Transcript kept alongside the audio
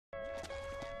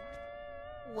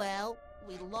Well,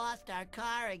 we lost our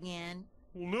car again.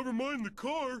 Well, never mind the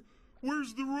car.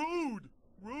 Where's the road?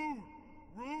 Road,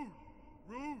 road,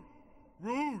 road,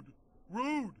 road,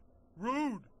 road,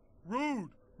 road, road.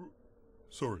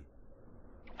 Sorry.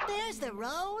 There's the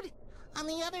road. On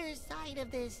the other side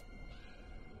of this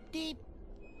deep,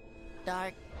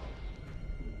 dark,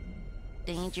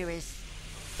 dangerous,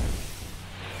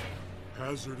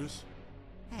 Hazardous.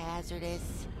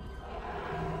 hazardous,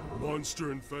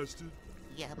 Monster infested.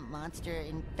 yeah,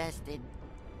 monster-infested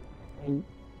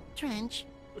trench.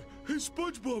 Hey,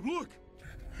 Spongebob, look!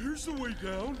 Here's the way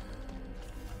down.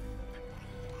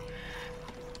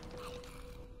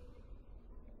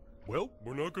 Well,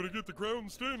 we're not gonna get the crown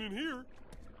standing here.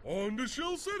 On to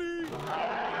Shell City!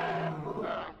 Hey.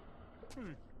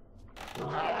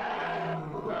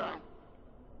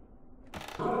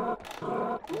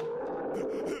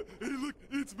 Hey, look,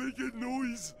 it's making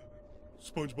noise.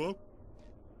 SpongeBob?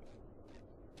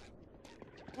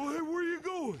 Well, hey, where are you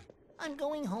going? I'm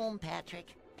going home,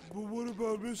 Patrick. But what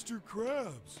about Mr.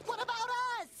 Krabs? What about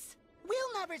us?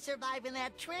 We'll never survive in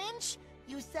that trench.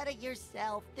 You said it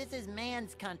yourself. This is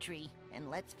man's country. And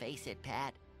let's face it,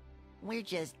 Pat. We're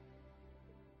just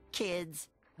kids.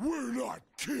 We're not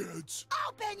kids!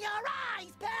 Open your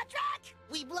eyes, Patrick!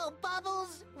 We blow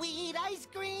bubbles, we eat ice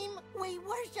cream, we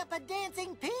worship a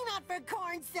dancing peanut for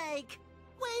corn's sake.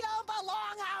 We don't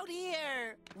belong out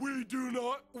here! We do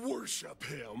not worship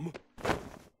him.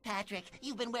 Patrick,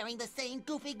 you've been wearing the same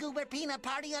goofy goober peanut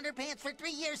party underpants for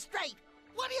 3 years straight.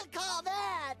 What do you call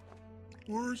that?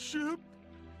 Worship?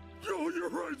 Oh, you're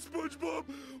right, SpongeBob.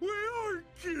 We are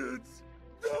kids.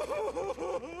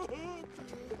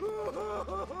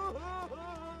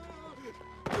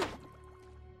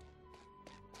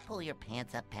 Pull your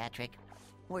pants up, Patrick.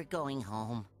 We're going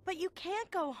home. But you can't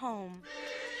go home.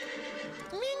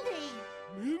 Mindy!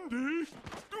 Mindy?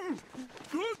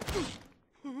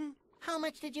 How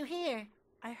much did you hear?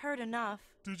 I heard enough.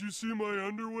 Did you see my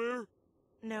underwear?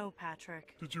 No,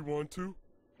 Patrick. Did you want to?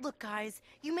 Look, guys,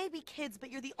 you may be kids, but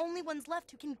you're the only ones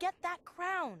left who can get that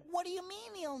crown. What do you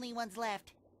mean the only ones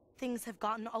left? Things have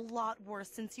gotten a lot worse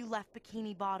since you left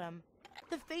Bikini Bottom.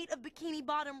 The fate of Bikini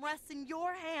Bottom rests in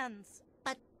your hands.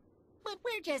 But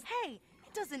we're just... Hey,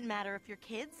 it doesn't matter if you're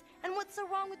kids. And what's so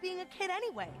wrong with being a kid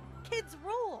anyway? Kids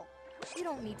rule. You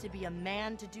don't need to be a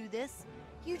man to do this.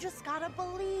 You just gotta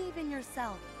believe in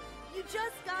yourself. You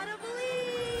just gotta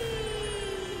believe!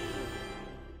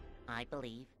 I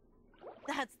believe.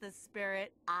 That's the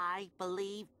spirit. I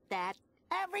believe that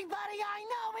everybody I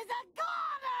know is a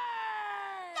goner!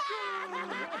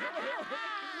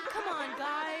 Come on,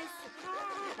 guys.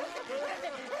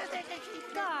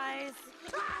 Guys.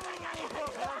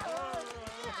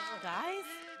 Guys?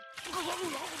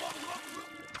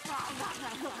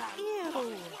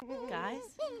 Ew. Guys?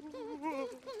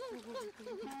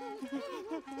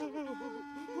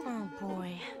 Oh,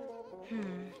 boy.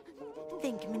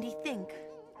 Think, Mindy, think.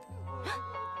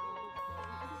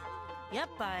 Yep,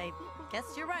 I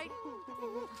guess you're right.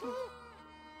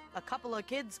 A couple of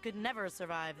kids could never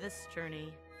survive this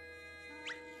journey.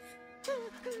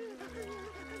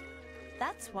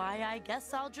 That's why I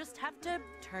guess I'll just have to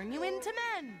turn you into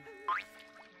men.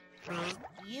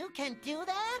 You can do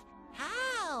that?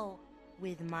 How?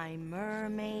 With my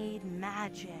mermaid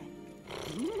magic.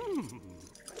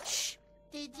 Shh!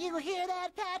 Did you hear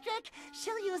that, Patrick?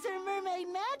 She'll use her mermaid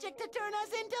magic to turn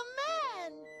us into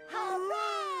men!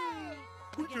 Hooray!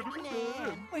 We're gonna be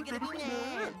men! We're gonna be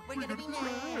men! We're gonna be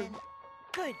men!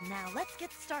 Good, now let's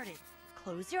get started.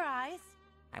 Close your eyes.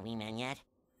 Are we men yet?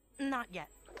 Not yet.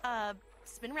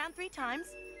 Spin around 3 times.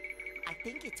 I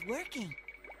think it's working.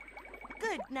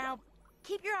 Good, now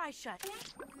keep your eyes shut.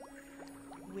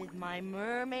 With my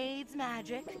mermaid's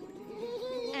magic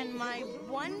and my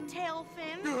one tail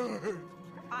fin,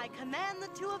 I command the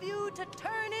 2 of you to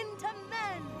turn into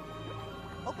men.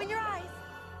 Open your eyes.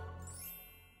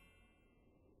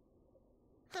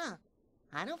 Huh.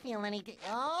 I don't feel anything.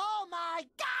 Oh my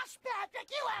gosh, Patrick,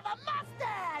 you have a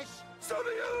mustache! So do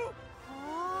you!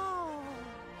 Oh.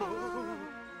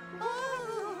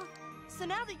 So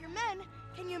now that you're men,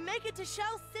 can you make it to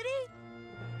Shell City?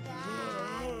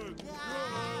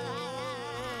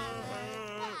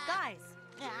 Guys,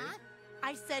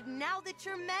 I said now that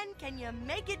you're men, can you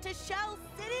make it to Shell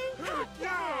City? Heck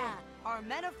yeah! Are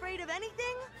men afraid of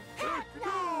anything? Heck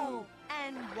no!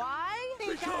 And why?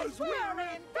 Because we're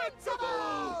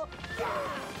invincible!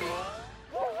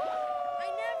 I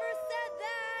never said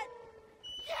that!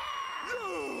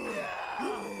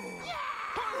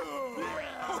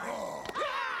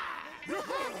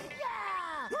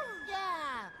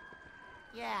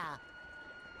 Yeah!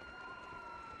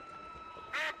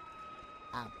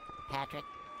 Patrick,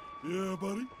 Yeah,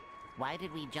 buddy? why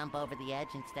did we jump over the edge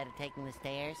instead of taking the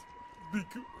stairs?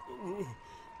 Because...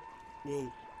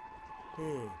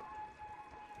 well...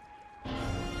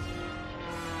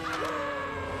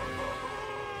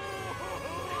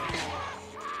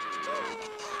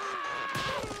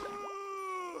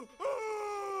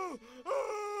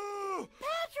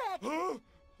 Patrick! Huh?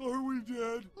 Are we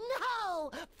dead?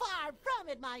 No! Far from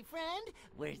it, my friend!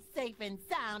 We're safe and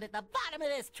sound at the bottom of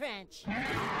this trench!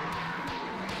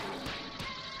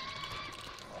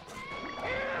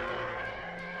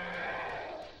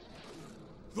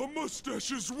 The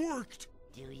mustaches worked!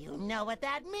 Do you know what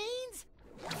that means?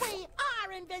 We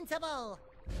are invincible!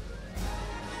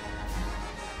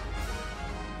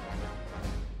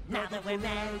 Now that we're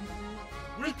men,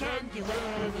 we can do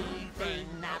anything.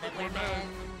 Now that we're men,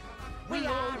 we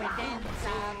are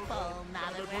invincible.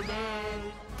 Now that we're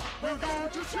men, we'll go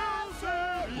to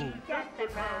Chelsea, get the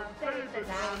crown, save the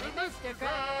town, and Mr.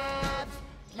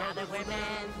 Krabs. Now that we're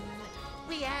men,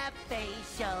 we have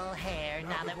facial hair.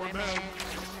 Now that we're men,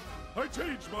 I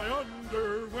changed my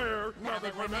underwear. now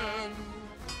that we're men,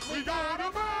 we got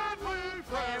a manly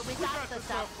flair. We got the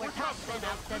stuff, we're tough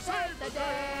enough to save the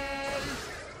day.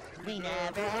 We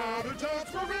never had a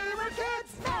chance when we were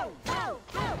kids. No, no,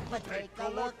 no. But take a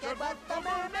look at what the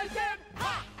mermaid did.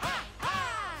 Ha, ha,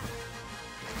 ha!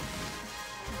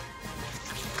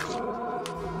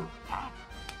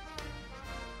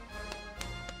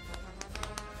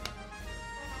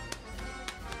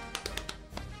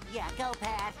 Yeah, go,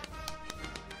 Pat.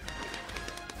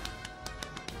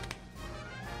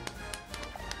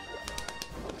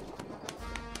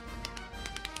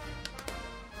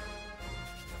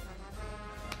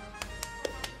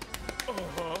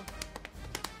 Uh-huh.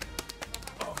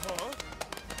 Uh-huh.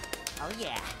 Oh,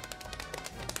 yeah.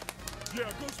 Yeah,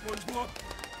 go, Spongebob.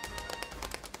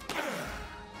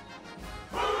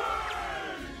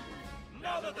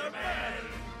 Now that they're men,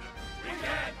 we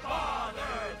can't bother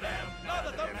them. Now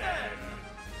that they're men,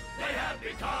 they have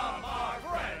become our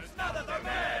friends. Now that they're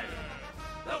men,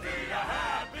 they'll be a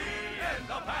happy end.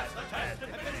 They'll pass the test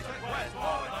and finish the quest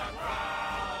for the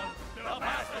crown. They'll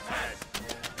pass the test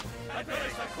and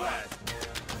finish the quest.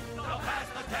 They'll pass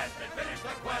the test and finish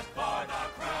the quest for the